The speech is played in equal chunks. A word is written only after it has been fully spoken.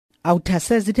OUTA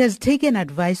says it has taken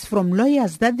advice from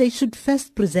lawyers that they should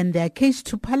first present their case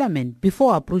to Parliament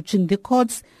before approaching the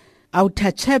courts.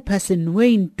 OUTA chairperson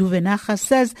Wayne Duvenaga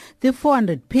says the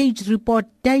 400-page report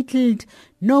titled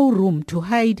 "No Room to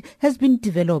Hide" has been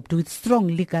developed with strong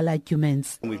legal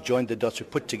arguments. We've joined the dots to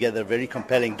put together a very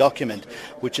compelling document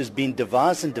which has been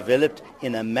devised and developed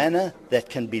in a manner that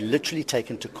can be literally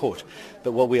taken to court.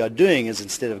 But what we are doing is,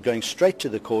 instead of going straight to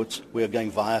the courts, we are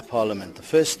going via Parliament. The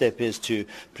first step is to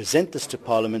present this to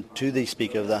Parliament, to the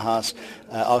Speaker of the House,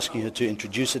 asking her to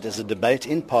introduce it as a debate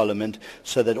in Parliament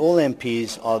so that all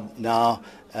MPs are now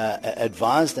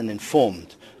advised and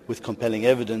informed with compelling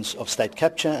evidence of state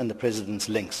capture and the President's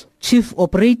links. Chief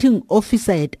Operating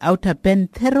Officer at OUTA Ben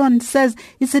Theron says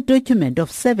it's a document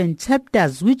of 7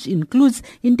 chapters which includes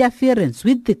interference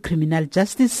with the criminal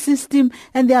justice system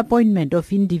and the appointment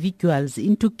of individuals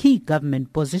into key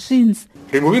government positions.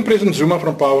 Removing President Zuma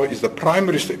from power is the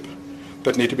primary step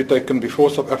that need to be taken before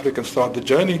South Africans start the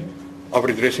journey of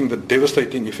redressing the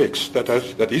devastating effects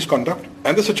that his conduct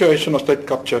and the situation of state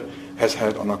capture has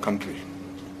had on our country.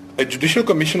 A judicial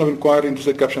commission of inquiry into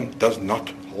state capture does not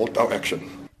halt our action.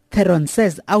 Theron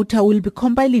says OUTA will be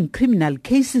compiling criminal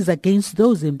cases against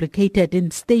those implicated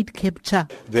in state capture.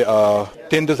 There are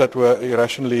tenders that were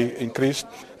irrationally increased,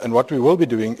 and what we will be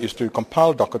doing is to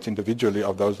compile dockets individually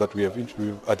of those that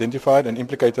we've identified and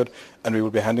implicated, and we will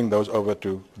be handing those over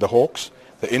to the Hawks,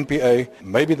 the NPA,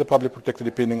 maybe the Public Protector,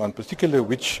 depending on particularly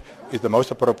which is the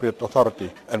most appropriate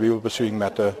authority, and we will be pursuing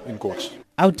matter in courts.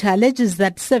 OUTA alleges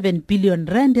that 7 billion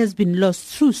rand has been lost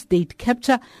through state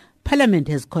capture. Parliament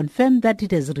has confirmed that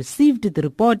it has received the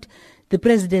report. The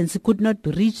presidency could not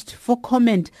be reached for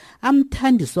comment. I'm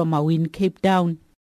Thandiswa Mawin, Cape Town.